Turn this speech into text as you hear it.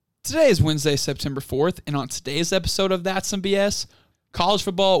Today is Wednesday, September 4th, and on today's episode of That's Some BS, college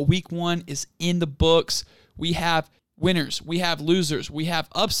football week 1 is in the books. We have winners, we have losers, we have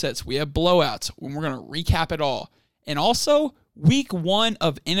upsets, we have blowouts, and we're going to recap it all. And also, week 1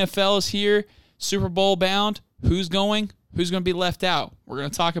 of NFL is here, Super Bowl bound. Who's going? Who's going to be left out? We're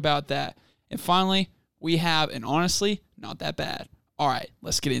going to talk about that. And finally, we have, and honestly, not that bad. All right,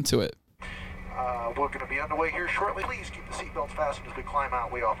 let's get into it. We're going to be underway here shortly. Please keep the seatbelts fastened as we climb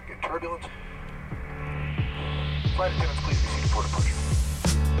out. We often get turbulence. Flight attendants, please be seated for departure.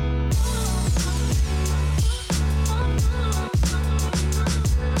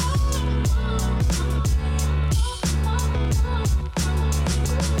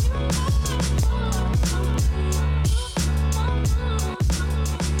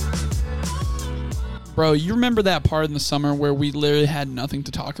 Bro, you remember that part in the summer where we literally had nothing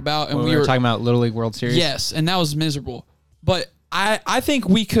to talk about? And we were talking about Little League World Series? Yes, and that was miserable. But I think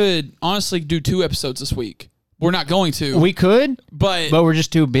we could honestly do 2 episodes this week. We're not going to. We could, but we're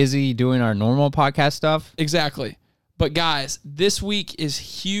just too busy doing our normal podcast stuff. Exactly. But guys, this week is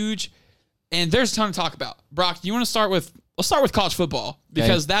huge, and there's a ton to talk about. Brock, do you want to start with, let's start with college football,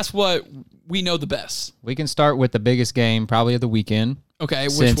 because that's what we know the best. We can start with the biggest game probably of the weekend. Okay,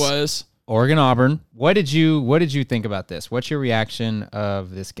 which was Oregon-Auburn. What did you think about this? What's your reaction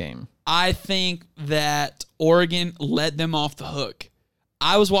of this game? I think that Oregon let them off the hook.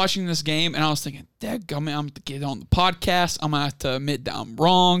 I was watching this game, and I was thinking, dadgummit, I'm going to get on the podcast. I'm going to have to admit that I'm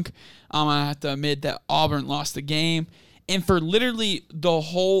wrong. I'm going to have to admit that Auburn lost the game. And for literally the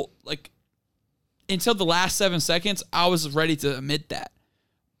whole, until the last 7 seconds, I was ready to admit that.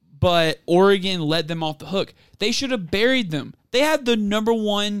 But Oregon let them off the hook. They should have buried them. They had the number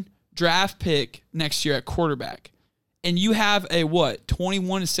 1 draft pick next year at quarterback, and you have a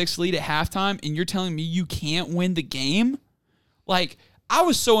 21-6 lead at halftime, and you're telling me you can't win the game? I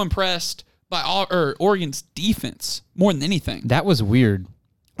was so impressed by Oregon's defense more than anything. That was weird.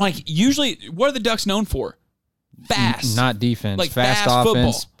 Usually, what are the Ducks known for? Fast, not defense. Fast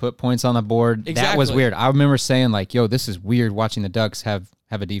offense, football. Put points on the board. Exactly. That was weird. I remember saying yo, this is weird watching the Ducks have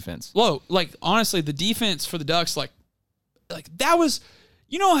a defense. Whoa, honestly, the defense for the Ducks, that was.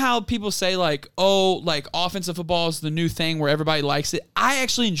 You know how people say, offensive football is the new thing where everybody likes it? I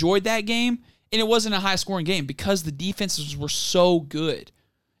actually enjoyed that game, and it wasn't a high-scoring game because the defenses were so good.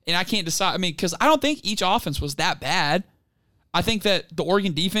 And I can't decide. Because I don't think each offense was that bad. I think that the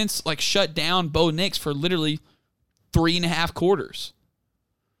Oregon defense, shut down Bo Nix for literally 3.5 quarters.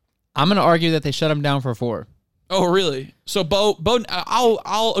 I'm going to argue that they shut him down for 4. Oh, really? So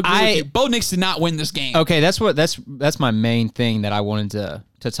I'll agree with you. Bo Nix did not win this game. Okay, that's my main thing that I wanted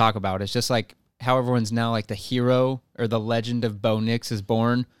to talk about. It's just how everyone's now the hero or the legend of Bo Nix is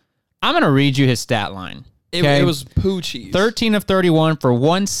born. I'm gonna read you his stat line. It was poo cheese. 13 of 31 for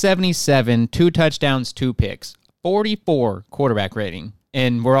 177, 2 touchdowns, 2 picks, 44 quarterback rating,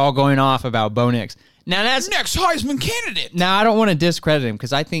 and we're all going off about Bo Nix. Now that's next Heisman candidate. Now I don't want to discredit him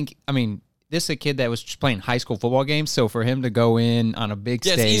because I think this is a kid that was just playing high school football games, so for him to go in on a big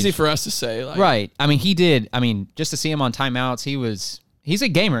stage... Yeah, it's easy for us to say. Right. He did. Just to see him on timeouts, he's a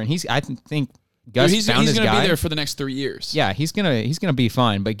gamer, and I think Gus found his guy. He's going to be there for the next 3 years. Yeah, he's gonna be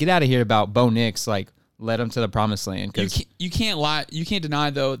fine, but get out of here about Bo Nix, led him to the promised land. You can't lie. You can't deny,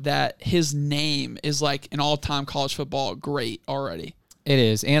 though, that his name is an all-time college football great already. It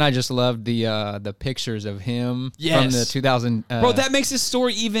is, and I just loved the pictures of him from the 2000. Bro, that makes his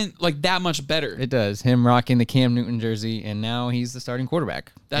story even that much better. It does. Him rocking the Cam Newton jersey, and now he's the starting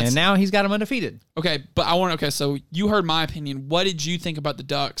quarterback. And now he's got him undefeated. Okay, but so you heard my opinion. What did you think about the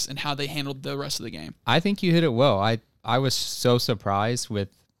Ducks and how they handled the rest of the game? I think you hit it well. I was so surprised with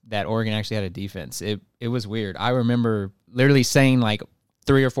that Oregon actually had a defense. It was weird. I remember literally saying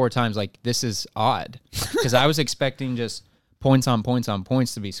 3 or 4 times this is odd because I was expecting just points on points on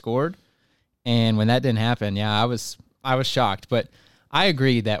points to be scored. And when that didn't happen, I was shocked. But I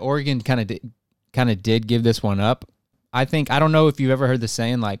agree that Oregon kind of did give this one up. I don't know if you've ever heard the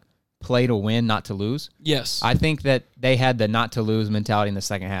saying play to win, not to lose. Yes. I think that they had the not to lose mentality in the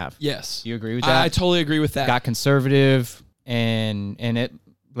second half. Yes. Do you agree with that? I totally agree with that. Got conservative and it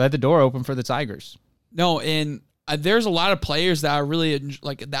led the door open for the Tigers. No, and there's a lot of players that I really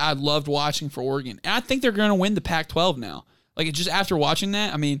that I loved watching for Oregon. And I think they're going to win the Pac-12 now. Just after watching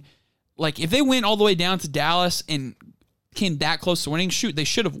that, if they went all the way down to Dallas and came that close to winning, shoot, they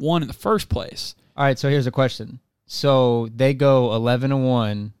should have won in the first place. All right, so here's a question. So they go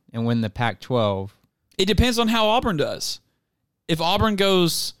 11-1 and win the Pac-12. It depends on how Auburn does. If Auburn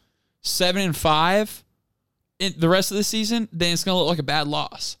goes 7-5 in the rest of the season, then it's going to look like a bad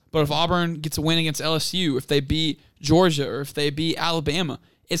loss. But if Auburn gets a win against LSU, if they beat Georgia, or if they beat Alabama,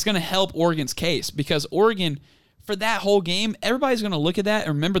 it's going to help Oregon's case because Oregon, for that whole game, everybody's going to look at that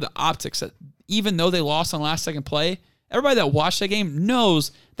and remember the optics that even though they lost on last second play, everybody that watched that game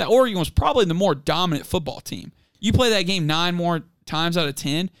knows that Oregon was probably the more dominant football team. You play that game 9 more times out of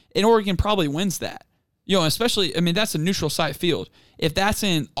 10, and Oregon probably wins that. You know, especially, I mean, that's a neutral site field. If that's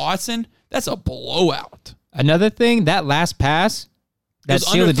in Autzen, that's a blowout. Another thing, that last pass, that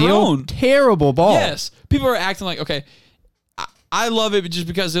sealed the deal, underthrown. terrible ball. Yes. People are acting like, okay, I love it just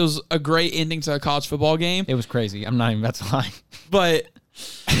because it was a great ending to a college football game. It was crazy. I'm not even about to lie. But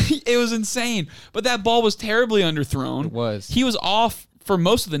it was insane. But that ball was terribly underthrown. It was. He was off for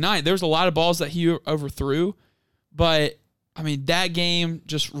most of the night. There was a lot of balls that he overthrew. But, I mean, that game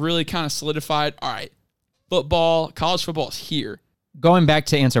just really kind of solidified, all right, college football is here. Going back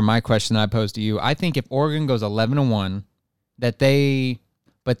to answer my question that I posed to you, I think if Oregon goes 11-1, that they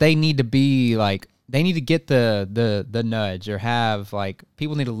need to be like, they need to get the nudge or have like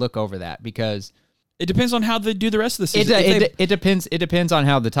people need to look over that because it depends on how they do the rest of the season. It depends on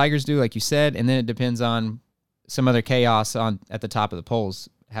how the Tigers do, like you said, and then it depends on some other chaos at the top of the polls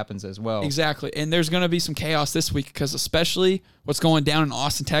happens as well. Exactly. And there's going to be some chaos this week because especially what's going down in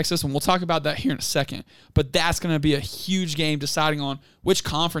Austin, Texas, and we'll talk about that here in a second. But that's going to be a huge game deciding on which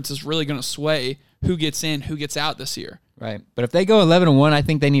conference is really going to sway who gets in, who gets out this year. Right. But if they go 11-1, I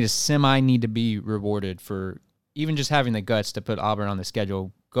think they need to be rewarded for even just having the guts to put Auburn on the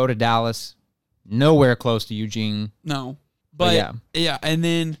schedule. Go to Dallas, nowhere close to Eugene. No. But yeah. And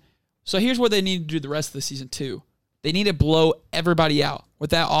then, so here's what they need to do the rest of the season too. They need to blow everybody out.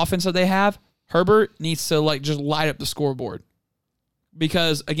 With that offense that they have, Herbert needs to like just light up the scoreboard.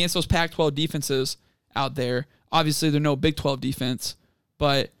 Because against those Pac-12 defenses out there, obviously they're no Big 12 defense,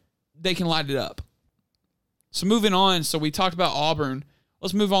 but they can light it up. So moving on, so we talked about Auburn.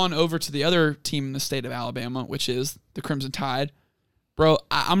 Let's move on over to the other team in the state of Alabama, which is the Crimson Tide. Bro,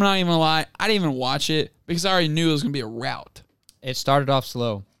 I'm not even going to lie. I didn't even watch it because I already knew it was going to be a rout. It started off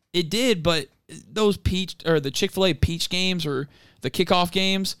slow. It did, but those the Chick-fil-A Peach games or the kickoff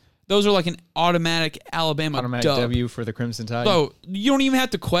games, those are like an automatic Alabama dub. W for the Crimson Tide. So you don't even have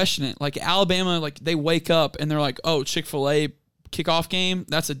to question it. Like Alabama, like they wake up and they're like, oh, Chick-fil-A kickoff game,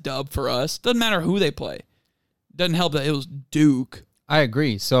 that's a dub for us. Doesn't matter who they play. Doesn't help that it was Duke. I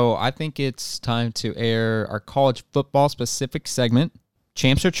agree. So I think it's time to air our college football specific segment,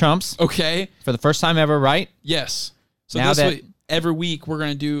 Champs or Chumps. Okay. For the first time ever, right? Yes. So now every week we're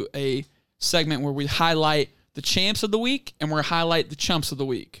going to do a segment where we highlight the champs of the week and we're going to highlight the chumps of the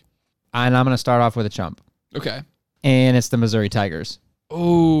week. And I'm going to start off with a chump. Okay. And it's the Missouri Tigers.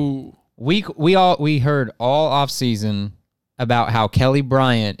 Oh. We heard all offseason about how Kelly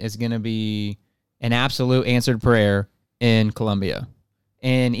Bryant is going to be an absolute answered prayer in Columbia.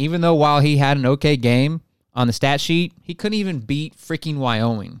 And even though while he had an okay game on the stat sheet, he couldn't even beat freaking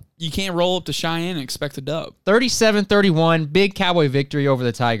Wyoming. You can't roll up to Cheyenne and expect a dub. 37-31, big Cowboy victory over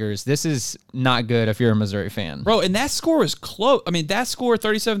the Tigers. This is not good if you're a Missouri fan. Bro, and that score is close. I mean, that score,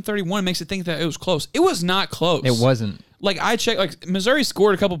 37-31, makes it think that it was close. It was not close. It wasn't. Like, I checked, like, Missouri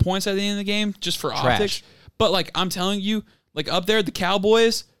scored a couple points at the end of the game just for optics. But, like, I'm telling you, like, up there, the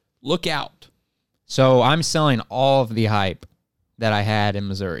Cowboys, look out. So I'm selling all of the hype that I had in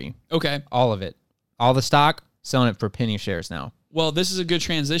Missouri. Okay. All of it. All the stock, selling it for penny shares now. Well, this is a good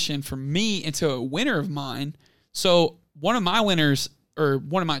transition for me into a winner of mine. So one of my winners, or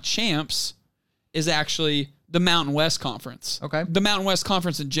one of my champs, is actually the Mountain West Conference. Okay. The Mountain West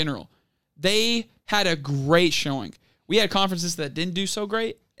Conference in general. They had a great showing. We had conferences that didn't do so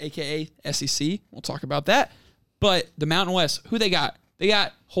great, a.k.a. SEC. We'll talk about that. But the Mountain West, who they got? They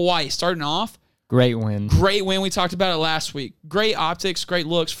got Hawaii starting off. Great win. Great win. We talked about it last week. Great optics, great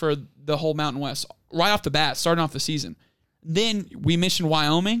looks for the whole Mountain West. Right off the bat, starting off the season. Then we mentioned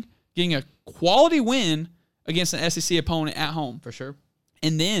Wyoming getting a quality win against an SEC opponent at home. For sure.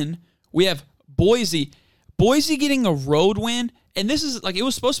 And then we have Boise. Boise getting a road win. And this is like, it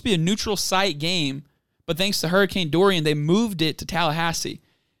was supposed to be a neutral site game, but thanks to Hurricane Dorian, they moved it to Tallahassee.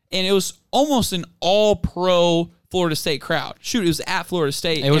 And it was almost an all-pro Florida State crowd. Shoot, it was at Florida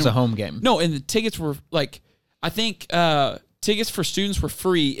State. It was a home game. No, and the tickets were like, I think tickets for students were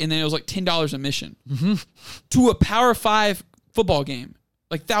free, and then it was like $10 admission to a Power 5 football game.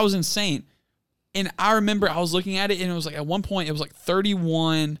 Like, that was insane. And I remember I was looking at it, and it was like, at one point, it was like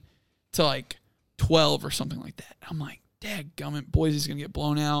 31 to like 12 or something like that. I'm like, dadgummit, Boise's going to get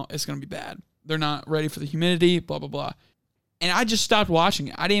blown out. It's going to be bad. They're not ready for the humidity, blah, blah, blah. And I just stopped watching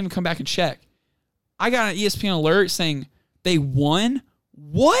it. I didn't even come back and check. I got an ESPN alert saying they won.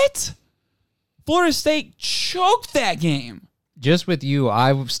 What? Florida State choked that game. Just with you,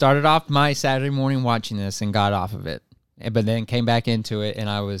 I started off my Saturday morning watching this and got off of it. but then came back into it, and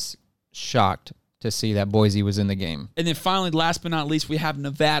I was shocked to see that Boise was in the game. And then finally, last but not least, we have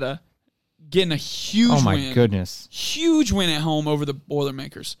Nevada getting a huge win. Oh, my goodness. Huge win at home over the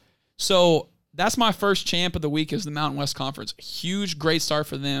Boilermakers. So that's my first champ of the week is the Mountain West Conference. Huge, great start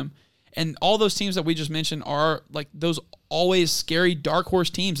for them. And all those teams that we just mentioned are like those always scary dark horse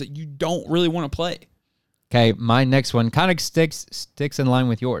teams that you don't really want to play. Okay, my next one kind of sticks in line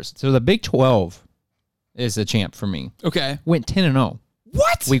with yours. So the Big 12 is the champ for me. Okay. Went 10-0.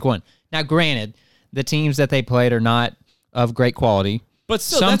 What? Week 1. Now, granted, the teams that they played are not of great quality. But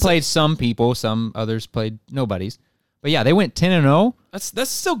still, some played some people, some others played nobodies. But yeah, they went 10-0. That's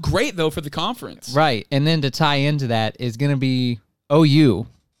still great though for the conference. Right. And then to tie into that is going to be OU.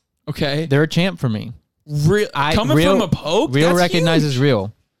 Okay. They're a champ for me. Coming from a poke? Real That's recognizes huge.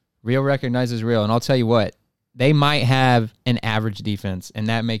 real. Real recognizes real. And I'll tell you what, they might have an average defense, and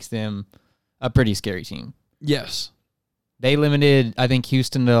that makes them a pretty scary team. Yes. They limited, I think,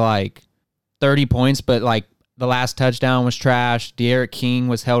 Houston to like 30 points, but like the last touchdown was trash. De'Aaron King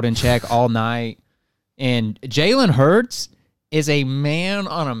was held in check all night. And Jalen Hurts is a man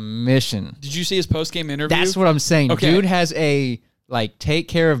on a mission. Did you see his post-game interview? That's what I'm saying. Okay. Dude has a like take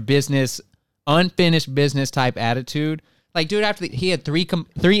care of business, unfinished business type attitude. Like, dude, after he had three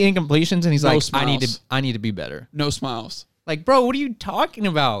incompletions, and he's No like, smiles. I need to be better. No smiles. Like, bro, what are you talking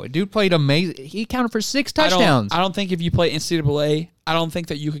about? Dude played amazing. He accounted for 6 touchdowns. I don't think if you play NCAA, I don't think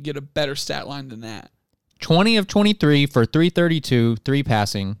that you could get a better stat line than that. 20 of 23 for 332, 3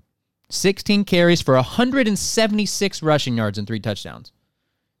 passing, 16 carries for 176 rushing yards and 3 touchdowns.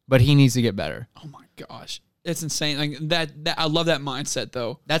 But he needs to get better. Oh my gosh, it's insane. Like that I love that mindset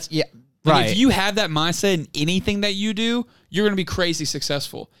though. That's yeah, Like right. if you have that mindset in anything that you do, you're going to be crazy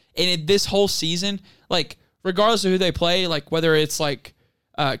successful. And this whole season, like regardless of who they play, like whether it's like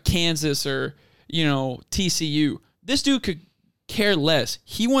Kansas or TCU, this dude could care less.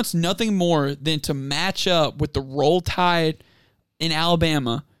 He wants nothing more than to match up with the Roll Tide in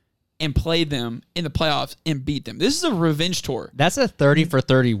Alabama and play them in the playoffs and beat them. This is a revenge tour. That's a 30 for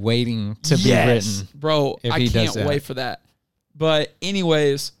 30 waiting to be written. Bro, if I he does can't that. wait for that. But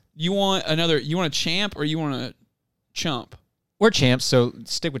anyways, you want a champ or you want a chump? We're champs, so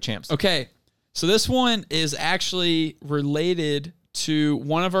stick with champs. Okay. So this one is actually related to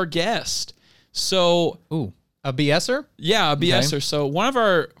one of our guests. So Ooh, a BSer? yeah, a BSer. Okay. So one of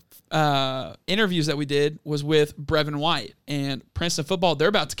our interviews that we did was with Brevin White, and Princeton football, they're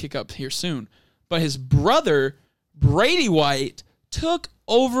about to kick up here soon. But his brother, Brady White, took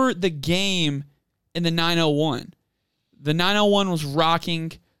over the game in the 901. The 901 was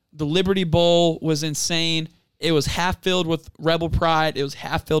rocking. The Liberty Bowl was insane. It was half filled with Rebel pride. It was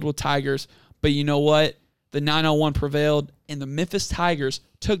half filled with Tigers. But you know what? The 901 prevailed, and the Memphis Tigers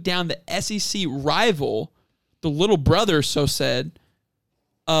took down the SEC rival, the little brother, so said,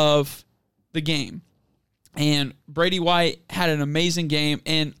 of the game. And Brady White had an amazing game.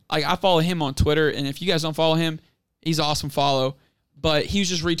 And I follow him on Twitter, and if you guys don't follow him, he's awesome follow. But he was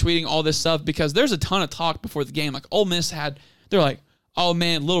just retweeting all this stuff because there's a ton of talk before the game. Like Ole Miss they're like, oh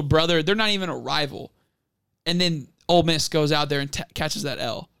man, little brother, they're not even a rival. And then Ole Miss goes out there and catches that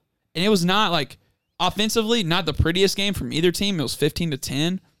L. And it was not like offensively, not the prettiest game from either team. It was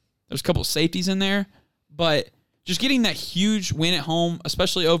 15-10. There's a couple of safeties in there, but just getting that huge win at home,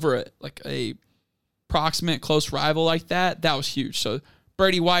 especially over a proximate close rival like that was huge. So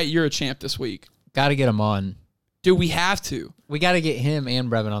Brady White, you're a champ this week. Got to get him on. Dude, we have to. We got to get him and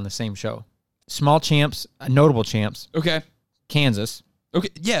Brevin on the same show. Small champs, notable champs. Okay. Kansas. Okay.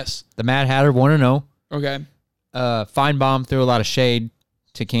 Yes. The Mad Hatter 1-0. Okay. Feinbaum threw a lot of shade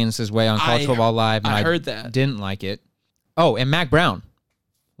to Kansas's way on College Football Live. And I heard that. Didn't like it. Oh, and Mac Brown.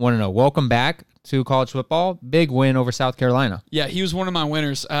 1-0. Welcome back to college football. Big win over South Carolina. Yeah, he was one of my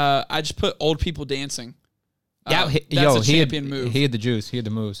winners. I just put old people dancing. Yeah, that's a champion move. He had the juice. He had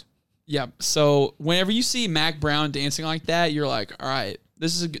the moves. Yeah. So whenever you see Mac Brown dancing like that, you're like, all right,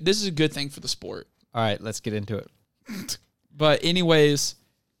 this is a good thing for the sport. All right, let's get into it. But anyways,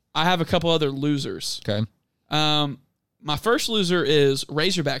 I have a couple other losers. Okay. My first loser is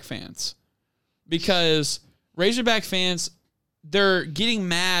Razorback fans, because Razorback fans, they're getting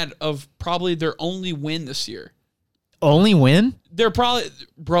mad of probably their only win this year. Only win? They're probably,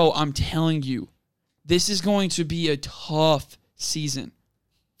 bro, I'm telling you, this is going to be a tough season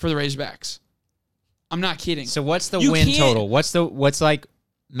for the Razorbacks. I'm not kidding. So what's the You win can't- total? What's like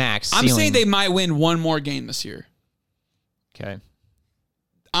max I'm ceiling? saying they might win one more game this year. Okay.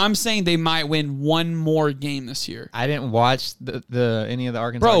 I'm saying they might win one more game this year. I didn't watch the any of the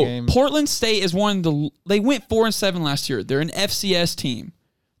Arkansas Bro, games. Portland State is they went 4-7 last year. They're an FCS team.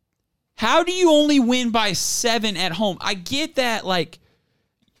 How do you only win by 7 at home? I get that, like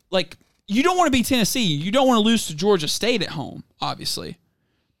you don't want to beat Tennessee. You don't want to lose to Georgia State at home, obviously.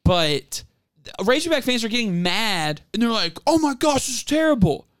 But Razorback fans are getting mad, and they're like, oh my gosh, this is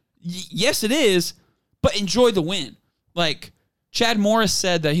terrible. Yes, it is, but enjoy the win. Like, Chad Morris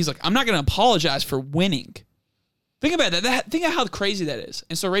said that he's like, I'm not going to apologize for winning. Think about that. Think of how crazy that is.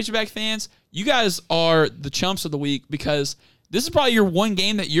 And so, Razorback fans, you guys are the chumps of the week because this is probably your one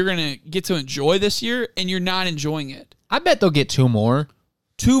game that you're going to get to enjoy this year, and you're not enjoying it. I bet they'll get 2 more.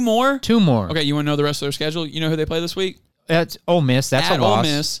 2 more? 2 more. Okay, you want to know the rest of their schedule? You know who they play this week? That's Ole Miss. That's At a loss. Ole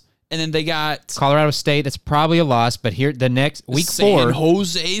Miss. And then they got Colorado State. That's probably a loss. But here, the next week San 4,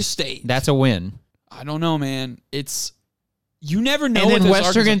 Jose State. that's a win. I don't know, man. You never know. And then with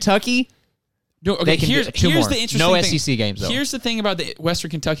Western Arkansas. Kentucky. No, okay, They can here's get 2 more. the interesting No thing. SEC games, though. Here's the thing about the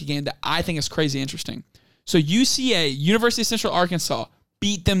Western Kentucky game that I think is crazy interesting. So UCA, University of Central Arkansas,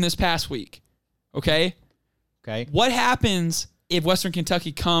 beat them this past week. Okay? Okay. What happens if Western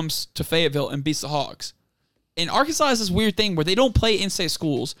Kentucky comes to Fayetteville and beats the Hogs? And Arkansas has this weird thing where they don't play in-state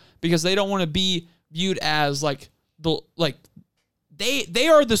schools because they don't want to be viewed as they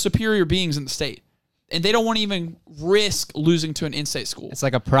are the superior beings in the state. And they don't want to even risk losing to an in-state school. It's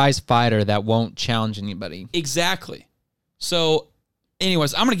like a prize fighter that won't challenge anybody. Exactly. So,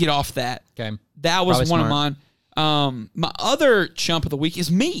 anyways, I'm going to get off that. Okay. That was Probably one smart. of mine. My other chump of the week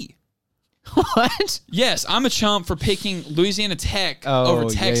is me. What? Yes, I'm a chump for picking Louisiana Tech Oh, over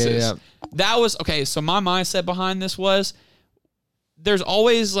yeah, Texas. yeah. That was, okay, so my mindset behind this was there's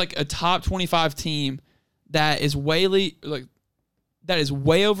always like a top 25 team that is way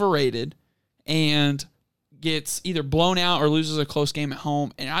overrated and gets either blown out or loses a close game at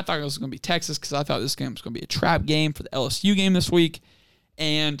home. And I thought it was going to be Texas because I thought this game was going to be a trap game for the LSU game this week.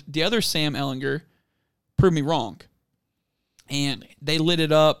 And the other Sam Ellinger proved me wrong. And they lit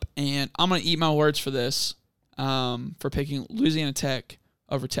it up, and I'm going to eat my words for this, for picking Louisiana Tech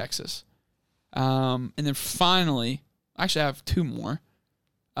over Texas. And then finally, actually I have 2 more.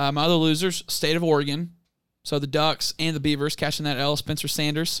 My other losers, State of Oregon. So the Ducks and the Beavers catching that L, Spencer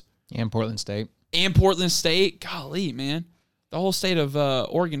Sanders. And Portland State. And Portland State. Golly, man. The whole state of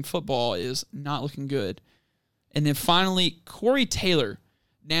Oregon football is not looking good. And then finally, Corey Taylor.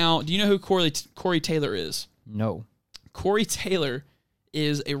 Now, do you know who Corey Taylor is? No. Corey Taylor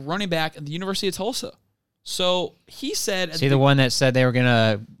is a running back at the University of Tulsa. So he said... See the one that said they were going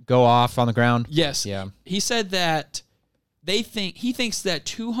to go off on the ground? Yes. Yeah. He said that he thinks that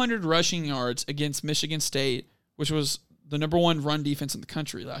 200 rushing yards against Michigan State, which was the number 1 run defense in the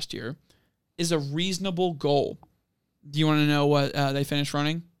country last year, is a reasonable goal. Do you want to know what they finished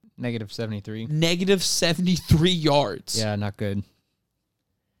running? Negative 73. Negative 73 yards. Yeah, not good.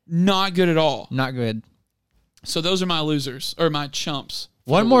 Not good at all. Not good. So those are my losers, or my chumps.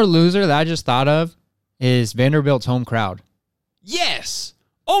 One more loser that I just thought of is Vanderbilt's home crowd. Yes.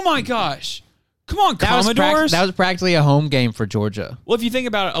 Oh my gosh. Come on, That Commodores. was practically a home game for Georgia. Well, if you think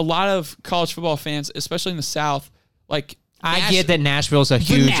about it, a lot of college football fans, especially in the South, like I get that Nashville's a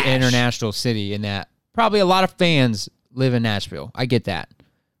huge Nash. international city and that probably a lot of fans live in Nashville. I get that.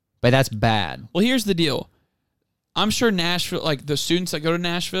 But that's bad. Well, here's the deal. I'm sure Nashville, like the students that go to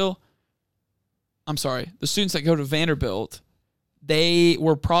Vanderbilt, they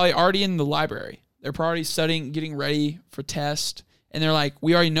were probably already in the library. They're probably studying, getting ready for test, and they're like,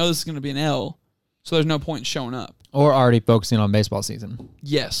 we already know this is going to be an L, so there's no point in showing up. Or already focusing on baseball season.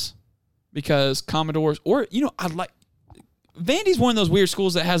 Yes, because Commodores, or, Vandy's one of those weird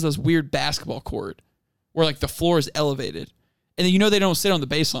schools that has this weird basketball court where, like, the floor is elevated. And then, they don't sit on the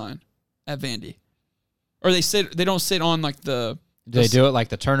baseline at Vandy. Or they don't sit on, like, Do they do it like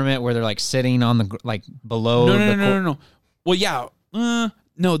the tournament where they're like sitting on the below? No. Well, yeah.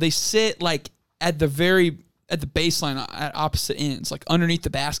 No, they sit like at the baseline at opposite ends, like underneath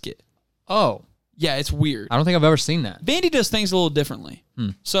the basket. Oh, Yeah, it's weird. I don't think I've ever seen that. Vandy does things a little differently.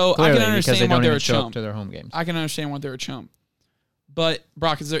 So Clearly, I can because understand why don't they're even a show up chump. to their home games. I can understand why they're a chump. But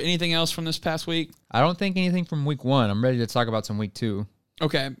Brock, is there anything else from this past week? I don't think anything from week 1. I'm ready to talk about some week 2.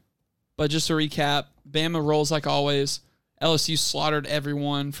 Okay, but just to recap, Bama rolls like always. LSU slaughtered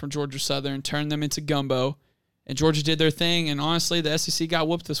everyone from Georgia Southern, turned them into gumbo, and Georgia did their thing, and honestly, the SEC got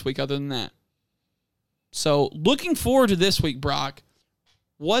whooped this week other than that. So looking forward to this week, Brock,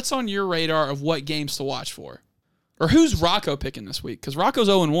 what's on your radar of what games to watch for? Or who's Rocco picking this week? Because Rocco's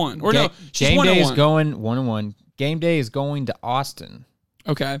 0-1. Or no, she's Game day is 1-1. going 1-1. Game day is going to Austin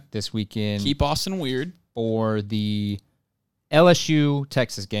Okay. this weekend Keep Austin weird. for the LSU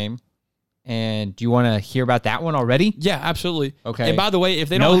Texas game. And do you want to hear about that one already? Yeah, absolutely. Okay. And by the way, if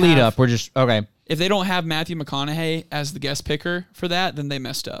they No don't lead have, up. We're just okay. if they don't have Matthew McConaughey as the guest picker for that, then they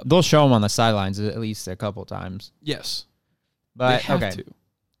messed up. They'll show him on the sidelines at least a couple times. Yes. But they have okay. to.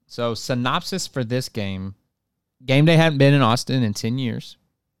 So synopsis for this game. Game day hadn't been in Austin in 10 years.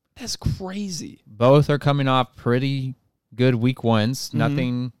 That's crazy. Both are coming off pretty good week ones.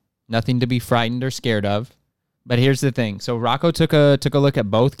 Nothing to be frightened or scared of. But here's the thing. So Rocco took a look at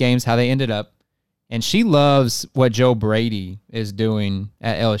both games, how they ended up, and she loves what Joe Brady is doing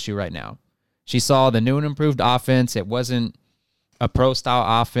at LSU right now. She saw the new and improved offense. It wasn't a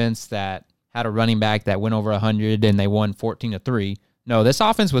pro-style offense that had a running back that went over 100 and they won 14-3. No, this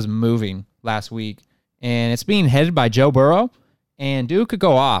offense was moving last week, and it's being headed by Joe Burrow, and Duke could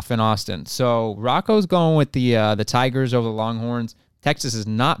go off in Austin. So Rocco's going with the Tigers over the Longhorns. Texas is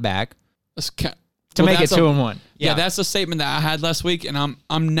not back to make it 2-1. Yeah, that's a statement that I had last week, and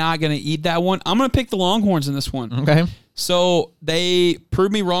I'm not going to eat that one. I'm going to pick the Longhorns in this one. Okay. So they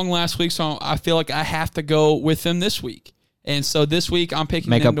proved me wrong last week, so I feel like I have to go with them this week. And so this week I'm picking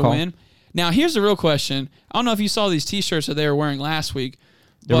them to win. Now, here's the real question. I don't know if you saw these T-shirts that they were wearing last week.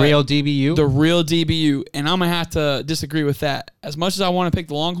 The real DBU? The real DBU. And I'm going to have to disagree with that. As much as I want to pick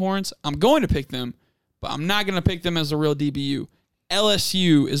the Longhorns, I'm going to pick them, but I'm not going to pick them as the real DBU.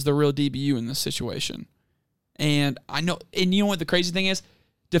 LSU is the real DBU in this situation. And I know, and you know what the crazy thing is?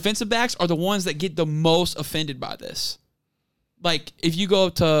 Defensive backs are the ones that get the most offended by this. Like, if you go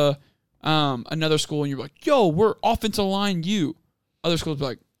up to another school and you're like, yo, we're offensive line you. Other schools be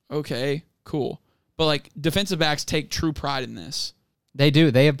like, okay, cool. But, like, defensive backs take true pride in this. They do.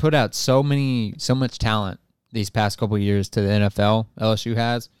 They have put out so much talent these past couple of years to the NFL, LSU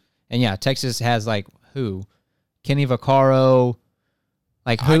has. And, yeah, Texas has, like, who? Kenny Vaccaro.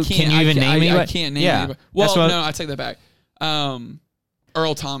 Like, who? Can you even name anybody? I can't name anybody. Well, no, I take that back.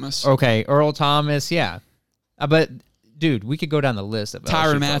 Earl Thomas. Okay, Earl Thomas, yeah. But, dude, we could go down the list of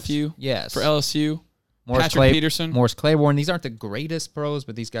Tyrann LSU Mathieu. pros. Yes. For LSU. Morris Patrick Peterson. Morris Claiborne. These aren't the greatest pros,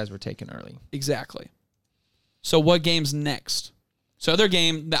 but these guys were taken early. Exactly. So what game's next? So other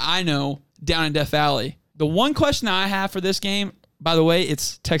game that I know down in Death Valley. The one question I have for this game, by the way,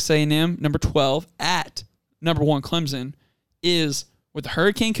 it's Texas A&M, number 12, at number 1 Clemson, is with the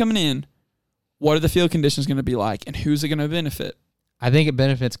hurricane coming in, what are the field conditions going to be like, and who's it going to benefit? I think it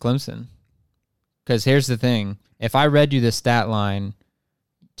benefits Clemson. Because here's the thing. If I read you the stat line,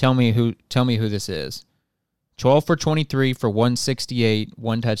 tell me who this is. 12 for 23 for 168,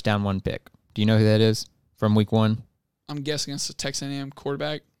 1 touchdown, 1 pick. Do you know who that is from week 1? I'm guessing it's the Texas A&M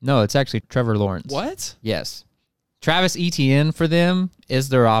quarterback. No, it's actually Trevor Lawrence. What? Yes. Travis Etienne for them is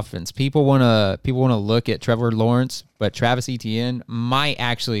their offense. People want to look at Trevor Lawrence, but Travis Etienne might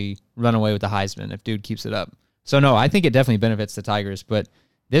actually run away with the Heisman if dude keeps it up. So no, I think it definitely benefits the Tigers, but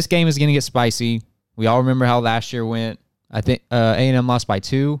this game is going to get spicy. We all remember how last year went. I think A&M lost by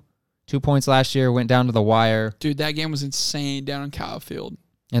 2 points last year, went down to the wire. Dude, that game was insane down in Kyle Field.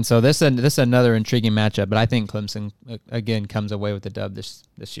 And so this is another intriguing matchup, but I think Clemson again comes away with the dub this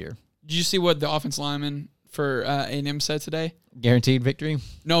year. Did you see what the offense lineman for A&M said today? Guaranteed victory?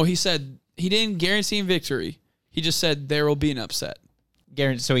 No, he said he didn't guarantee victory. He just said there will be an upset.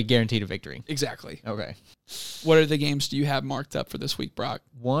 So he guaranteed a victory. Exactly. Okay. What other games do you have marked up for this week, Brock?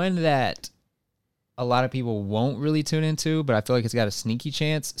 One that a lot of people won't really tune into, but I feel like it's got a sneaky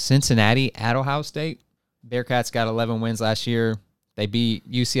chance. Cincinnati at Ohio State. Bearcats got 11 wins last year. They beat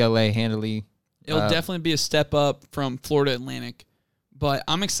UCLA handily. It'll definitely be a step up from Florida Atlantic. But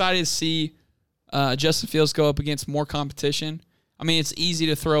I'm excited to see Justin Fields go up against more competition. I mean, it's easy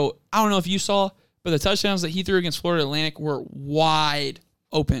to throw. I don't know if you saw, but the touchdowns that he threw against Florida Atlantic were wide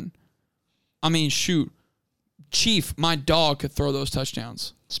open. I mean, shoot. Chief, my dog, could throw those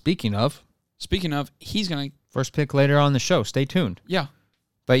touchdowns. Speaking of, he's going to... First pick later on the show. Stay tuned. Yeah.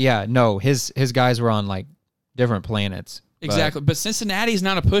 But yeah, no, his guys were on like different planets. Exactly. But Cincinnati's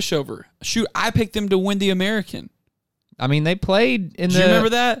not a pushover. Shoot, I picked them to win the American. I mean, they played in Do you remember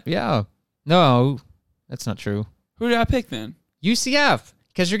that? Yeah. No, that's not true. Who did I pick then? UCF,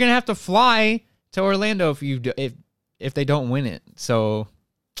 because you're gonna have to fly to Orlando if they don't win it. So,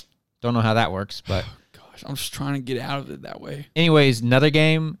 don't know how that works, but gosh, I'm just trying to get out of it that way. Anyways, another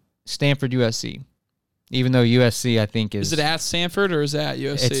game, Stanford USC. Even though USC, I think is it at Stanford or is it at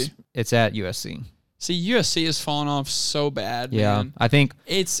USC? It's at USC. See, USC has fallen off so bad. Yeah, man. I think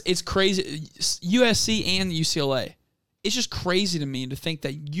it's crazy. USC and UCLA. It's just crazy to me to think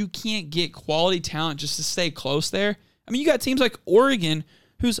that you can't get quality talent just to stay close there. I mean, you got teams like Oregon,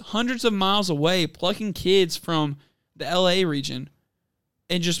 who's hundreds of miles away, plucking kids from the LA region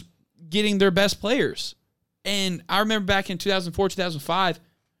and just getting their best players. And I remember back in 2004, 2005,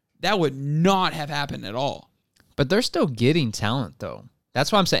 that would not have happened at all. But they're still getting talent, though.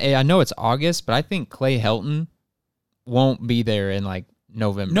 That's why I'm saying. I know it's August, but I think Clay Helton won't be there in like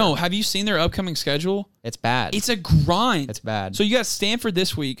November. No, have you seen their upcoming schedule? It's bad. It's a grind. It's bad. So you got Stanford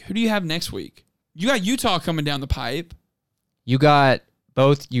this week. Who do you have next week? You got Utah coming down the pipe. You got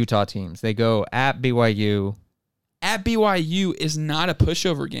both Utah teams. They go at BYU. At BYU is not a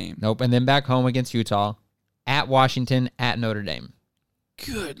pushover game. Nope. And then back home against Utah. At Washington. At Notre Dame.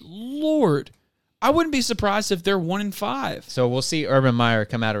 Good Lord. I wouldn't be surprised if they're 1-5. So we'll see Urban Meyer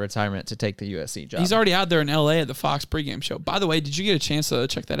come out of retirement to take the USC job. He's already out there in LA at the Fox pregame show. By the way, did you get a chance to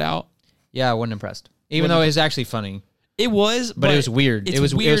check that out? Yeah, I wasn't impressed. Even though it was actually funny. It was, but it was weird. It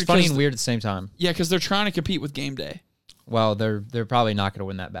was funny and weird at the same time. Yeah, because they're trying to compete with game day. Well, they're probably not going to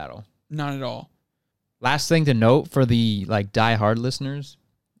win that battle. Not at all. Last thing to note for the like die-hard listeners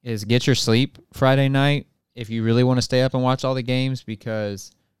is get your sleep Friday night if you really want to stay up and watch all the games,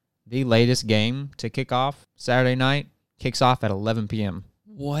 because the latest game to kick off Saturday night kicks off at 11 p.m.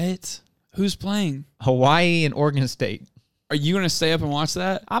 What? Who's playing? Hawaii and Oregon State. Are you going to stay up and watch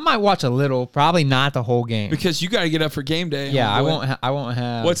that? I might watch a little, probably not the whole game. Because you got to get up for game day. Yeah, I won't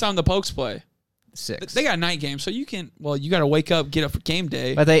have. What time the Pokes play? 6. They got a night game, so you can. Well, you got to wake up, get up for game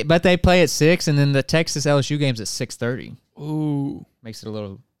day. But they play at 6, and then the Texas LSU game's at 6:30. Ooh, makes it a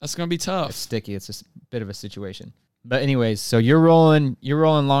little. That's gonna be tough. It's sticky. It's a bit of a situation. But anyways, so you're rolling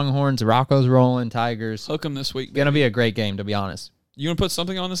Longhorns. Rocco's rolling Tigers. Hook them this week. Gonna be a great game, to be honest. You gonna put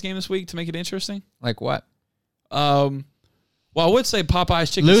something on this game this week to make it interesting? Like what? Well, I would say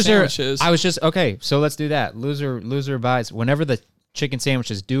Popeye's chicken sandwiches. I was just okay. So let's do that. Loser buys whenever the chicken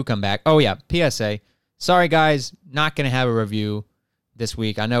sandwiches do come back. Oh yeah. PSA. Sorry guys, not gonna have a review this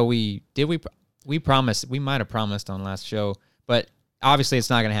week. I know we promised. We might have promised on last show, but obviously it's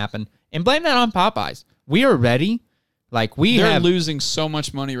not gonna happen. And blame that on Popeyes. We are ready. Like they're losing so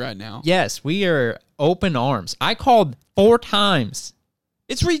much money right now. Yes, we are open arms. I called 4 times.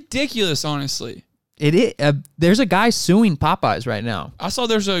 It's ridiculous, honestly. It is. There's a guy suing Popeyes right now. I saw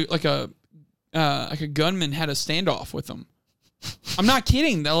there's a gunman had a standoff with them. I'm not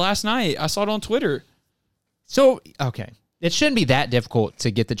kidding. The last night I saw it on Twitter. So okay, it shouldn't be that difficult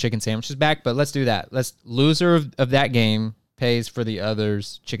to get the chicken sandwiches back. But let's do that. Loser of that game pays for the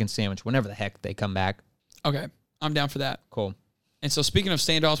other's chicken sandwich whenever the heck they come back. Okay, I'm down for that. Cool. And so speaking of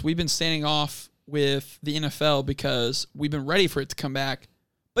standoffs, we've been standing off with the NFL because we've been ready for it to come back.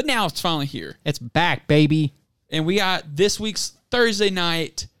 But now it's finally here. It's back, baby. And we got this week's Thursday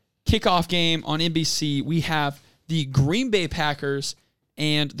night kickoff game on NBC. We have the Green Bay Packers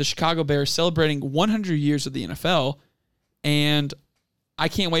and the Chicago Bears celebrating 100 years of the NFL. And I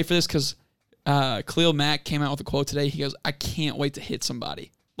can't wait for this because Khalil Mack came out with a quote today. He goes, "I can't wait to hit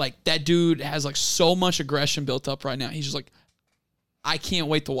somebody." Like, that dude has like so much aggression built up right now. He's just like, I can't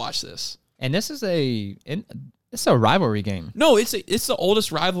wait to watch this. And this is it's a rivalry game. No, it's the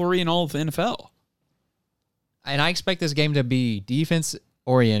oldest rivalry in all of the NFL. And I expect this game to be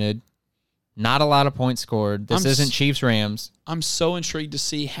defense-oriented, not a lot of points scored. This isn't Chiefs-Rams. I'm so intrigued to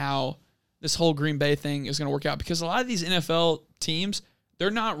see how this whole Green Bay thing is going to work out because a lot of these NFL teams,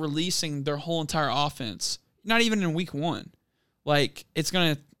 they're not releasing their whole entire offense, not even in week 1. Like, it's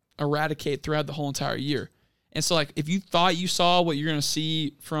going to eradicate throughout the whole entire year. And so, like, if you thought you saw what you're going to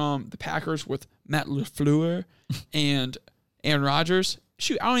see from the Packers with Matt LaFleur and Aaron Rodgers,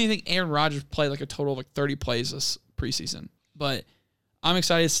 shoot, I don't even think Aaron Rodgers played like a total of like 30 plays this preseason. But I'm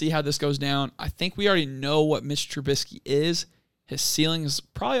excited to see how this goes down. I think we already know what Mitch Trubisky is. His ceiling has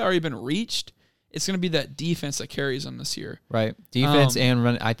probably already been reached. It's going to be that defense that carries him this year. Right. Defense and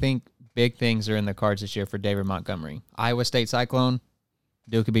run. I think big things are in the cards this year for David Montgomery. Iowa State Cyclone,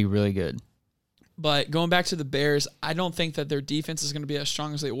 dude could be really good. But going back to the Bears, I don't think that their defense is going to be as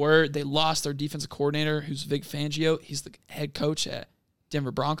strong as they were. They lost their defensive coordinator, who's Vic Fangio. He's the head coach at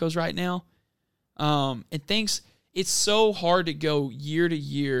Denver Broncos right now. And thinks it's so hard to go year to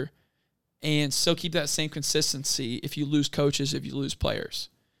year and still keep that same consistency if you lose coaches, if you lose players.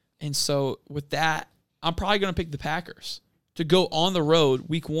 And so with that, I'm probably going to pick the Packers to go on the road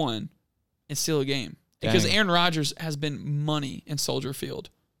week 1 and steal a game. Dang. Because Aaron Rodgers has been money in Soldier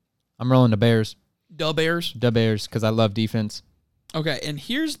Field. I'm rolling the Bears. The Bears? The Bears, because I love defense. Okay, and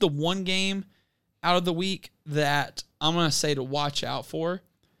here's the one game out of the week that I'm going to say to watch out for.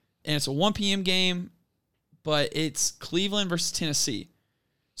 And it's a 1 p.m. game, but it's Cleveland versus Tennessee.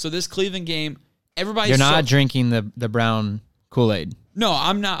 So this Cleveland game, everybody's... You're not drinking the brown Kool-Aid. No,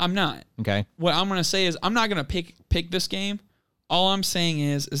 I'm not. Okay. What I'm going to say is I'm not going to pick this game. All I'm saying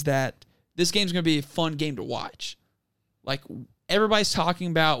is that this game's going to be a fun game to watch. Like, everybody's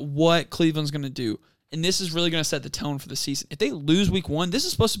talking about what Cleveland's going to do, and this is really going to set the tone for the season. If they lose week 1, this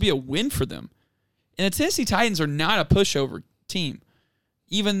is supposed to be a win for them. And the Tennessee Titans are not a pushover team.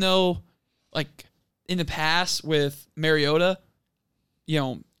 even though, like, in the past with Mariota,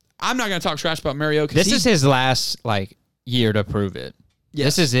 I'm not going to talk trash about Mariota. This is his last, year to prove it.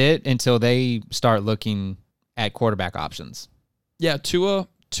 Yes. This is it until they start looking at quarterback options. Yeah, Tua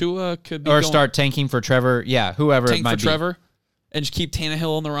could be or start tanking for Trevor. Yeah, whoever it tank might for be. Trevor and just keep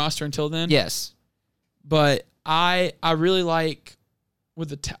Tannehill on the roster until then. Yes. But I really like what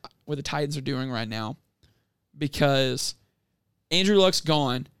the Titans are doing right now because Andrew Luck's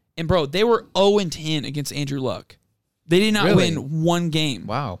gone. And, bro, they were 0-10 against Andrew Luck. They did not win one game.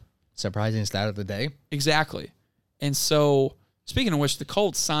 Wow. Surprising stat of the day. Exactly. And so, speaking of which, the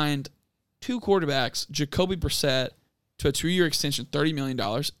Colts signed 2 quarterbacks, Jacoby Brissett to a 2-year extension, $30 million,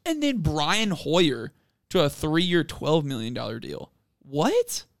 and then Brian Hoyer to a 3-year, $12 million deal.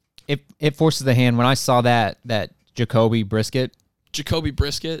 What? It forces the hand. When I saw that Jacoby Brisket.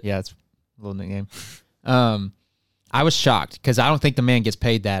 Yeah, it's a little nickname. I was shocked because I don't think the man gets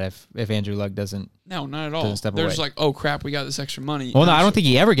paid that if Andrew Luck doesn't. No, not at all. Step They're away. just like, oh crap, we got this extra money. Well, no, I don't think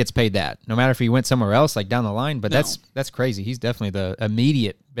he ever gets paid that. No matter if he went somewhere else, down the line. But No. that's crazy. He's definitely the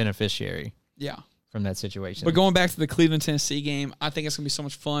immediate beneficiary. Yeah. From that situation. But going back to the Cleveland Tennessee game, I think it's gonna be so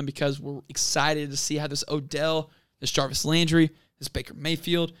much fun because we're excited to see how this Odell, this Jarvis Landry, this Baker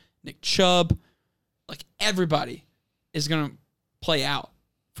Mayfield, Nick Chubb, everybody is gonna play out.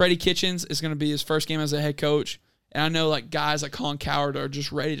 Freddie Kitchens is gonna be his first game as a head coach. And I know guys like Colin Coward are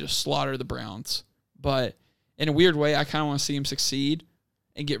just ready to slaughter the Browns. But in a weird way, I kind of want to see him succeed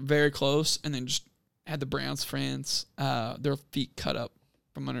and get very close and then just have the Browns fans, their feet cut up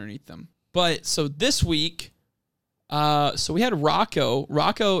from underneath them. But so this week, so we had Rocco.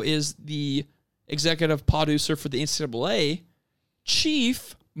 Rocco is the executive producer for the NCAA.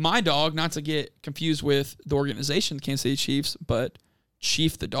 Chief, my dog, not to get confused with the organization, the Kansas City Chiefs, but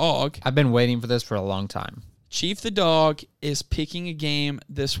Chief the dog. I've been waiting for this for a long time. Chief the dog is picking a game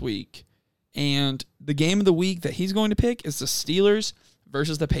this week. And the game of the week that he's going to pick is the Steelers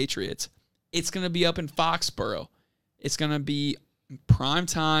versus the Patriots. It's going to be up in Foxborough. It's going to be prime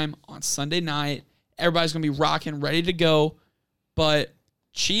time on Sunday night. Everybody's going to be rocking, ready to go. But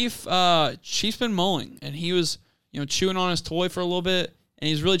Chief's been mulling, and he was chewing on his toy for a little bit, and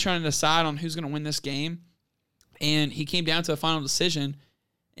he's really trying to decide on who's going to win this game. And he came down to a final decision,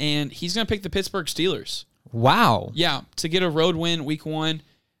 and he's going to pick the Pittsburgh Steelers. Wow. Yeah, to get a road win week 1.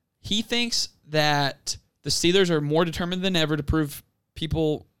 He thinks that the Steelers are more determined than ever to prove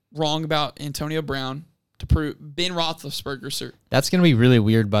people wrong about Antonio Brown, to prove Ben Roethlisberger, sir. That's going to be really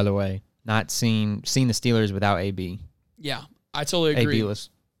weird, by the way, not seeing the Steelers without AB. Yeah, I totally agree. AB-less.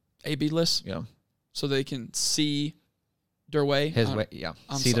 AB-less? Yeah. So they can see their way? His way, yeah.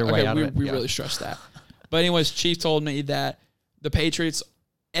 I'm See sorry. their way Okay, out of it. We Yeah. really stressed that. But anyways, Chief told me that the Patriots,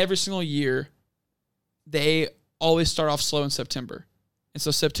 every single year, they always start off slow in September. And so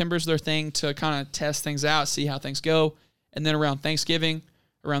September is their thing to kind of test things out, see how things go. And then around Thanksgiving,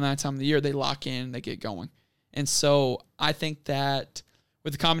 around that time of the year, they lock in, they get going. And so I think that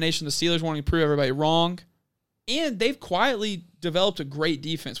with the combination of the Steelers wanting to prove everybody wrong, and they've quietly developed a great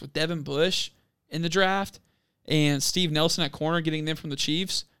defense with Devin Bush in the draft and Steve Nelson at corner, getting them from the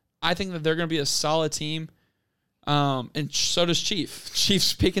Chiefs. I think that they're going to be a solid team. And so does Chief.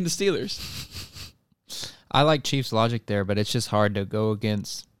 Chief's picking the Steelers. I like Chiefs' logic there, but it's just hard to go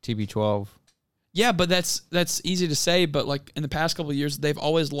against TB12. Yeah, but that's easy to say. But in the past couple of years, they've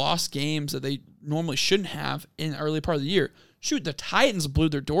always lost games that they normally shouldn't have in the early part of the year. Shoot, the Titans blew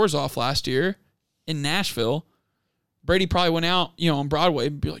their doors off last year in Nashville. Brady probably went out, on Broadway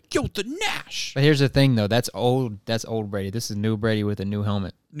and be like, "Yo, the Nash." But here's the thing, though. That's old. That's old Brady. This is new Brady with a new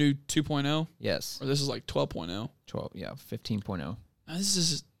helmet. New 2.0? Yes. Or this is 12.0? 12. Yeah. 15.0. This is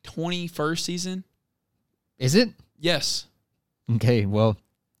his 21st season. Is it? Yes. Okay. Well,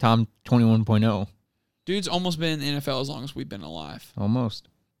 Tom 21.0. Dude's almost been in the NFL as long as we've been alive. Almost.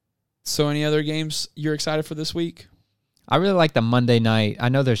 So any other games you're excited for this week? I really like the Monday night. I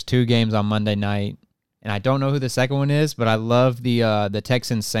know there's 2 games on Monday night, and I don't know who the second one is, but I love the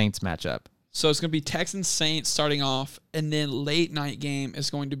Texans-Saints matchup. So it's going to be Texans-Saints starting off, and then late night game is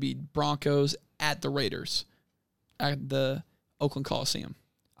going to be Broncos at the Raiders at the Oakland Coliseum.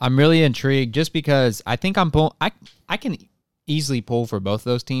 I'm really intrigued just because I think I can easily pull for both of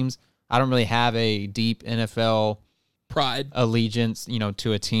those teams. I don't really have a deep NFL pride allegiance,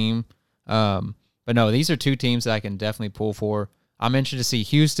 to a team. But no, these are 2 teams that I can definitely pull for. I'm interested to see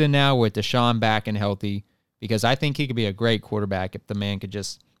Houston now with Deshaun back and healthy, because I think he could be a great quarterback if the man could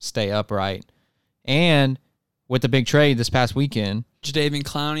just stay upright. And with the big trade this past weekend, Jadeveon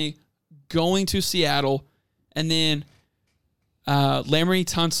Clowney going to Seattle, and then Lamory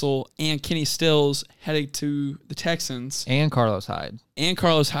Tunsil and Kenny Stills heading to the Texans. And Carlos Hyde. And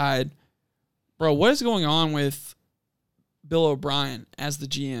Carlos Hyde. Bro, what is going on with Bill O'Brien as the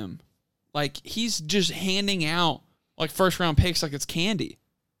GM? Like, he's just handing out, like, first-round picks like it's candy.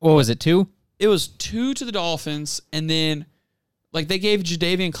 What was it, 2? It was 2 to the Dolphins, and then, like, they gave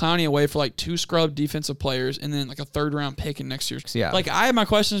Jadeveon Clowney away for, like, 2 scrub defensive players and then, like, a third-round pick in next year's. Yeah. Like, I have my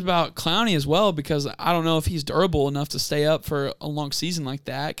questions about Clowney as well because I don't know if he's durable enough to stay up for a long season like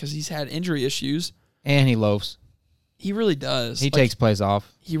that because he's had injury issues. And he loafs. He really does. He takes plays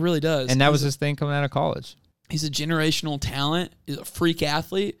off. He really does. And that was his thing coming out of college. He's a generational talent. He's a freak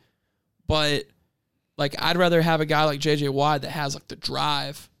athlete. But, like, I'd rather have a guy like J.J. Watt that has, like, the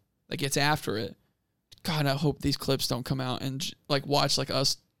drive that gets after it. God, I hope these clips don't come out and, like, watch, like,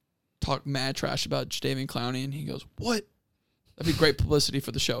 us talk mad trash about Jadeveon Clowney, and he goes, what? That'd be great publicity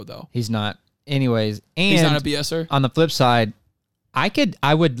for the show, though. He's not. Anyways, and He's not a BSer? On the flip side,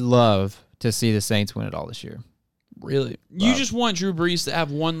 I would love to see the Saints win it all this year. Really? You just want Drew Brees to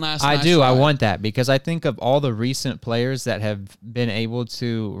have one last I nice do. try. I want that because I think of all the recent players that have been able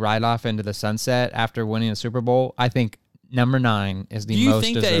to ride off into the sunset after winning a Super Bowl. I think number 9 is the most deserving. Do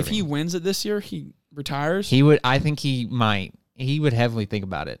you think that if he wins it this year, he retires? He would. I think he might. He would heavily think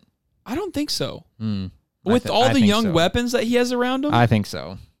about it. I don't think so. With With all the young weapons that he has around him? I think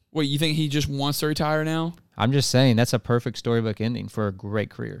so. Wait, you think he just wants to retire now? I'm just saying that's a perfect storybook ending for a great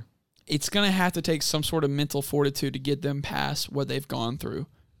career. It's going to have to take some sort of mental fortitude to get them past what they've gone through.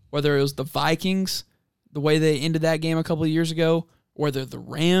 Whether it was the Vikings, the way they ended that game a couple of years ago, or whether the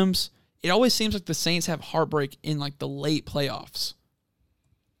Rams. It always seems like the Saints have heartbreak in, like, the late playoffs.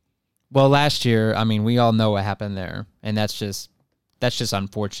 Well, last year, I mean, we all know what happened there, and that's just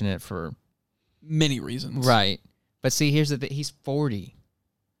unfortunate for many reasons. Right. But see, here's the thing. He's 40.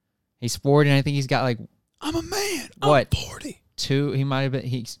 He's 40, and I think he's got, like, I'm a man. What? I'm 40. 2. He might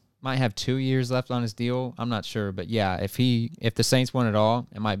have 2 years left on his deal. I'm not sure, but yeah, if the Saints won it all,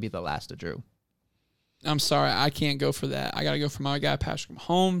 it might be the last of Drew. I'm sorry, I can't go for that. I got to go for my guy Patrick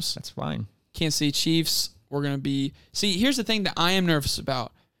Mahomes. That's fine. Kansas City Chiefs. We're going to be... See, here's the thing that I am nervous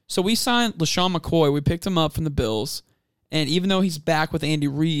about. So we signed LaShawn McCoy. We picked him up from the Bills. And even though he's back with Andy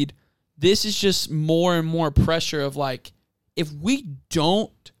Reid, this is just more and more pressure of, like, if we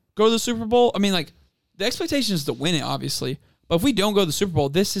don't go to the Super Bowl, I mean, like, the expectation is to win it, obviously. But if we don't go to the Super Bowl,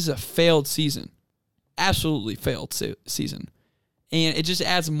 this is a failed season. Absolutely failed season. And it just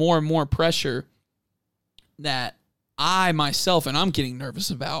adds more and more pressure that I myself, and I'm getting nervous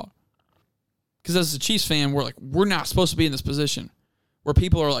about. Because as a Chiefs fan, we're not supposed to be in this position where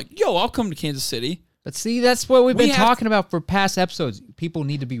people are like, yo, I'll come to Kansas City. But see, that's what we've been talking about for past episodes. People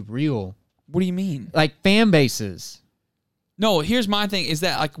need to be real. What do you mean? Like fan bases. No, here's my thing is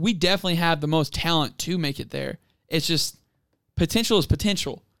that, like, we definitely have the most talent to make it there. It's just potential is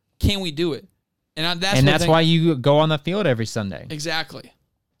potential. Can we do it? And that's why you go on the field every Sunday. Exactly.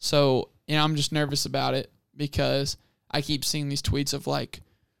 So, I'm just nervous about it because I keep seeing these tweets of, like,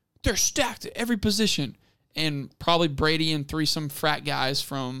 they're stacked at every position. And probably Brady and some frat guys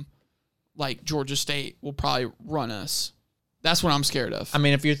from, like, Georgia State will probably run us. That's what I'm scared of. I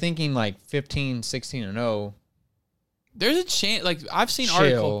mean, if you're thinking, like, 15, 16-0. There's a chance. Like, I've seen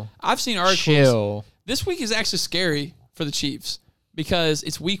articles. Chill. This week is actually scary for the Chiefs because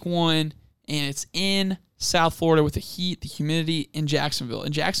it's week 1 and it's in South Florida with the heat, the humidity in Jacksonville.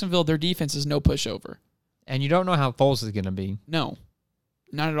 In Jacksonville, their defense is no pushover. And you don't know how Foles is going to be. No,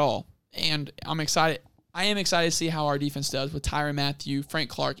 not at all. And I'm excited. I am excited to see how our defense does with Tyrann Mathieu, Frank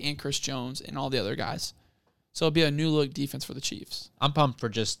Clark, and Chris Jones, and all the other guys. So it'll be a new look defense for the Chiefs. I'm pumped for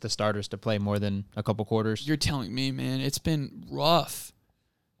just the starters to play more than a couple quarters. You're telling me, man. It's been rough.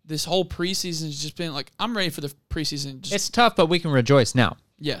 This whole preseason has just been like, I'm ready for the preseason. It's tough, but we can rejoice now.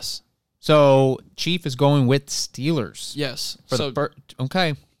 Yes. So Chief is going with Steelers. Yes.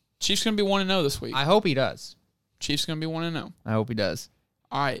 Okay. Chief's going to be 1-0 this week. I hope he does. Chief's going to be 1-0. I hope he does.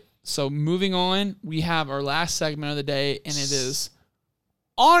 All right. So moving on, we have our last segment of the day, and it is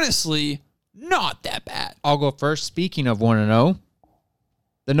honestly not that bad. I'll go first. Speaking of 1-0,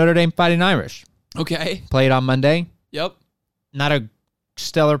 the Notre Dame Fighting Irish. Okay. Played on Monday. Yep. Not a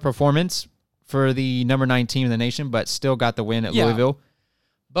stellar performance for the number 9 team in the nation, but still got the win at Louisville.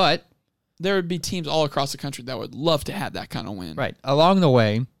 But there would be teams all across the country that would love to have that kind of win. Right. Along the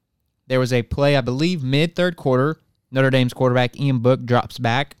way, there was a play, I believe, mid-third quarter. Notre Dame's quarterback, Ian Book, drops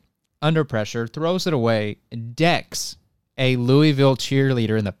back under pressure, throws it away, decks a Louisville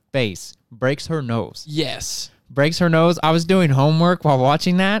cheerleader in the face, breaks her nose. Yes. Breaks her nose. I was doing homework while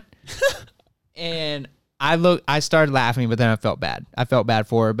watching that, and I started laughing, but then I felt bad. I felt bad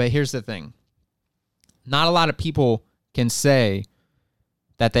for her, but here's the thing. Not a lot of people can say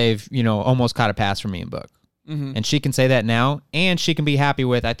that they've, almost caught a pass from me and Book. Mm-hmm. And she can say that now, and she can be happy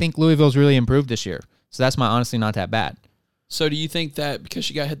with, I think Louisville's really improved this year. So that's honestly not that bad. So do you think that because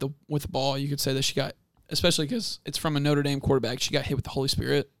she got hit with the ball, you could say that she got, especially because it's from a Notre Dame quarterback, she got hit with the Holy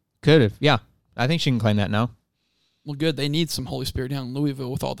Spirit? Could have, yeah. I think she can claim that now. Well, good. They need some Holy Spirit down in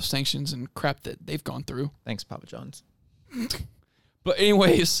Louisville with all the sanctions and crap that they've gone through. Thanks, Papa John's. But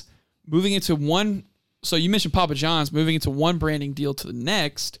anyways, moving into one, so you mentioned Papa John's, moving into one branding deal to the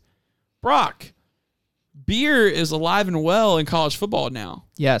next. Brock, beer is alive and well in college football now.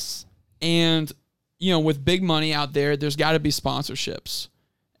 Yes. And, with big money out there, there's got to be sponsorships.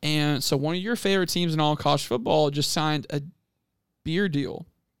 And so one of your favorite teams in all college football just signed a beer deal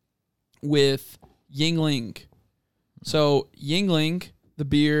with Yuengling. So Yuengling, the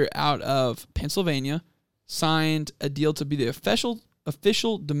beer out of Pennsylvania, signed a deal to be the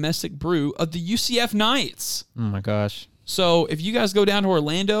official domestic brew of the UCF Knights. Oh, my gosh. So if you guys go down to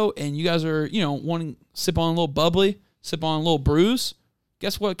Orlando and you guys are, wanting to sip on a little bubbly, sip on a little brews,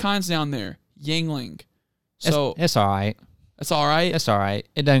 guess what kind's down there? Yuengling. So it's all right. That's all right? It's all right.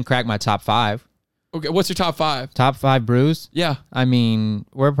 It doesn't crack my top 5. Okay, what's your top 5? Top 5 brews? Yeah. I mean,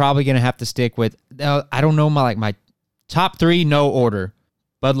 we're probably going to have to stick with, I don't know, my top 3, no order.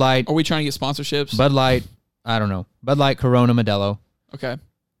 Bud Light. Are we trying to get sponsorships? Bud Light, I don't know. Bud Light, Corona, Modelo. Okay.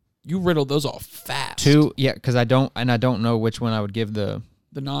 You riddled those all fast. 2, yeah, because I don't know which one I would give the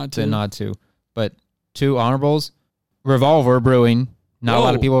nod to. But 2 honorables. Revolver Brewing. Not a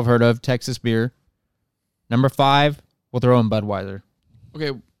lot of Whoa. people have heard of. Texas beer. Number 5, we'll throw in Budweiser. Okay,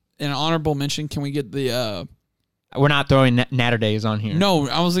 an honorable mention. Can we get the... We're not throwing Natter Days on here. No,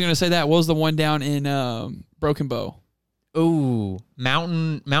 I was going to say that. What was the one down in Broken Bow? Ooh,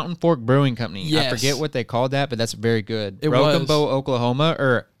 Mountain Fork Brewing Company. Yes. I forget what they called that, but that's very good. It Broken was. Bow, Oklahoma,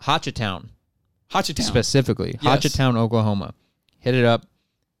 or Hatchetown. Hatchetown. Specifically. Yes. Hatchetown, Oklahoma. Hit it up.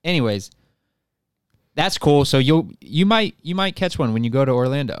 Anyways, that's cool. So you might catch one when you go to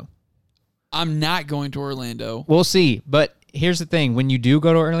Orlando. I'm not going to Orlando. We'll see. But here's the thing. When you do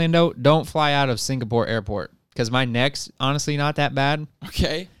go to Orlando, don't fly out of Singapore Airport. Because my neck's honestly not that bad.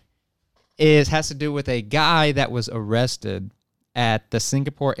 Okay. It has to do with a guy that was arrested at the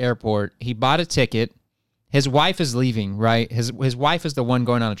Singapore airport. He bought a ticket. His wife is leaving, right? His wife is the one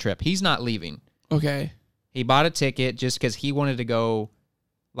going on a trip. He's not leaving. Okay. He bought a ticket just because he wanted to go,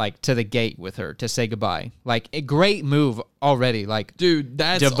 to the gate with her to say goodbye. A great move already. Dude,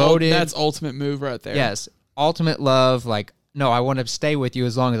 that's devoted. That's ultimate move right there. Yes, ultimate love. No, I want to stay with you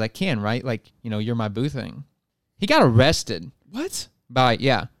as long as I can, right? You're my boo thing. He got arrested What? by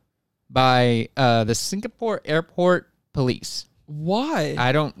the Singapore airport police. Why?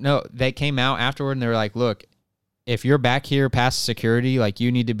 I don't know. They came out afterward and they were like, look, if you're back here past security,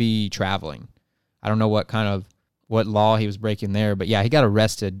 you need to be traveling. I don't know what law he was breaking there, but yeah, he got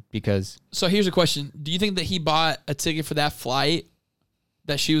arrested because... So here's a question. Do you think that he bought a ticket for that flight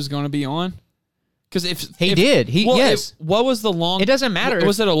that she was going to be on? Because if He did. Yes. What was the long... It doesn't matter.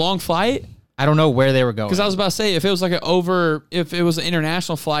 Was it a long flight? I don't know where they were going. Because I was about to say, if it was if it was an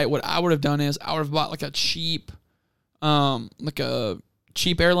international flight, what I would have done is I would have bought a cheap airline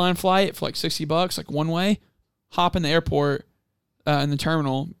flight for $60, one way, hop in the airport, in the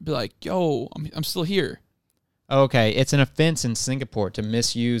terminal, be like, yo, I'm still here. Okay, it's an offense in Singapore to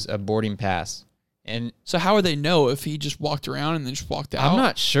misuse a boarding pass. And So how would they know if he just walked around and then just walked out? I'm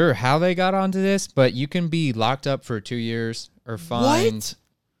not sure how they got onto this, but you can be locked up for 2 years or fined What?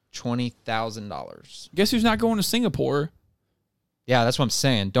 $20,000. Guess who's not going to Singapore? Yeah, that's what I'm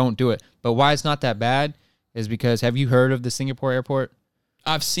saying. Don't do it. But why it's not that bad is because, have you heard of the Singapore airport?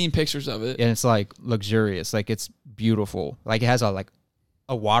 I've seen pictures of it. And it's luxurious. It's beautiful. It has a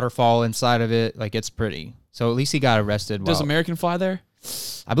waterfall inside of it. It's pretty. So at least he got arrested. Does American fly there?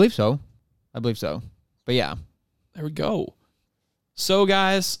 I believe so. But yeah. There we go. So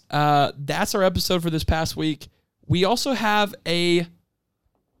guys, that's our episode for this past week. We also have a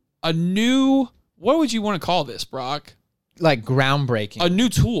new, what would you want to call this, Brock? Groundbreaking. A new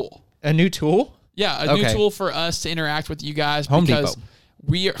tool. A new tool? Yeah, a new tool for us to interact with you guys. Home because Depot.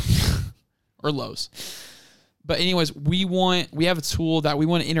 We are, or Lowe's. But anyways, we have a tool that we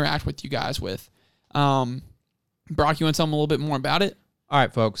want to interact with you guys with. Brock, you want to tell them a little bit more about it? All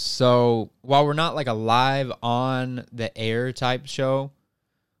right, folks. So while we're not a live on the air type show,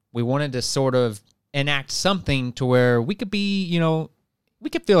 we wanted to sort of enact something to where we could be, we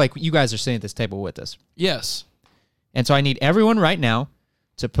could feel like you guys are sitting at this table with us. Yes. And so I need everyone right now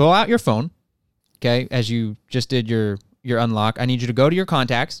to pull out your phone, okay, as you just did your unlock. I need you to go to your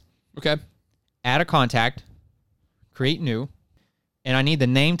contacts. Okay. Add a contact, create new, and I need the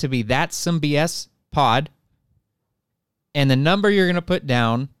name to be That's Some BS Pod. And the number you're going to put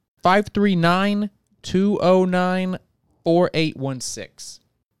down, 539-209-4816.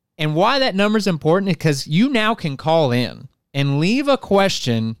 And why that number is important is because you now can call in and leave a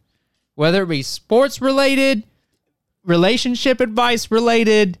question, whether it be sports related, relationship advice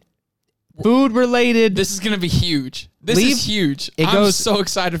related, food related. This is going to be huge. This is huge. I'm so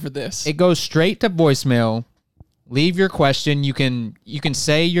excited for this. It goes straight to voicemail. Leave your question. You can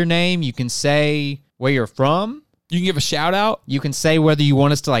say your name. You can say where you're from. You can give a shout out. You can say whether you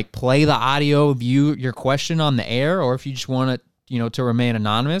want us to like play the audio of your question on the air, or if you just want it, to remain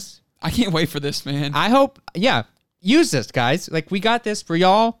anonymous. I can't wait for this, man. I hope, use this, guys. Like, we got this for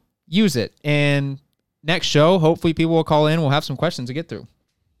y'all. Use it. And next show, hopefully people will call in. We'll have some questions to get through.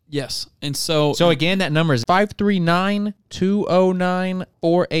 Yes. And so again, that number is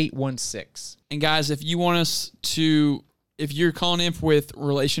 539-209-4816. And guys, if you want us to, if you're calling in with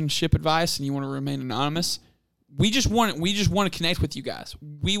relationship advice and you want to remain anonymous, we just want to connect with you guys.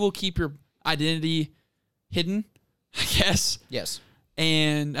 We will keep your identity hidden, I guess. Yes.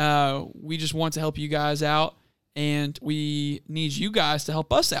 And we just want to help you guys out, and we need you guys to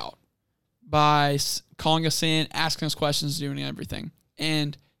help us out by calling us in, asking us questions, doing everything.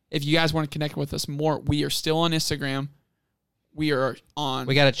 And if you guys want to connect with us more, we are still on Instagram. We got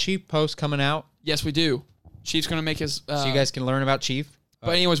a Chief post coming out. Yes, we do. Chief's going to make his... so you guys can learn about Chief.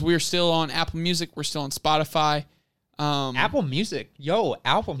 But anyways, we're still on Apple Music. We're still on Spotify. Apple Music. Yo,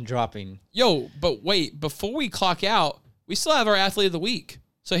 album dropping. Yo, but wait. Before we clock out, we still have our Athlete of the Week.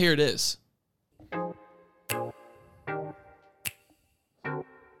 So here it is.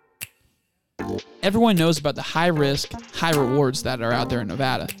 Everyone knows about the high risk, high rewards that are out there in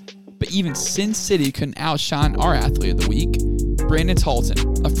Nevada. But even Sin City couldn't outshine our Athlete of the Week. Brandon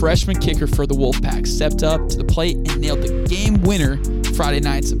Talton, a freshman kicker for the Wolfpack, stepped up to the plate and nailed the game winner Friday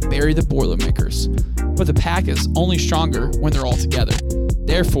night to bury the Boilermakers. But the pack is only stronger when they're all together.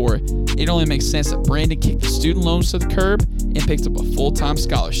 Therefore, it only makes sense that Brandon kicked the student loans to the curb and picked up a full-time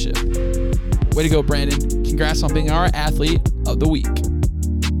scholarship. Way to go, Brandon. Congrats on being our Athlete of the Week.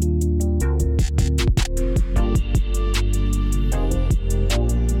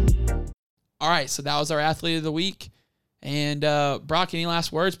 All right, so that was our Athlete of the Week. And Brock, any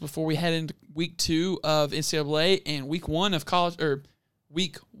last words before we head into week 2 of NCAA and week 1 of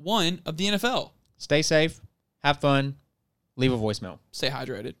week 1 of the NFL? Stay safe, have fun, leave a voicemail. Stay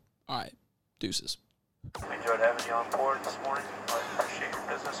hydrated. All right, deuces. We enjoyed having you on board this morning. I appreciate your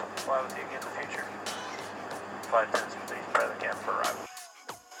business. We'll fly with you again in the future. Flight attendants, please prepare the camp for arrival.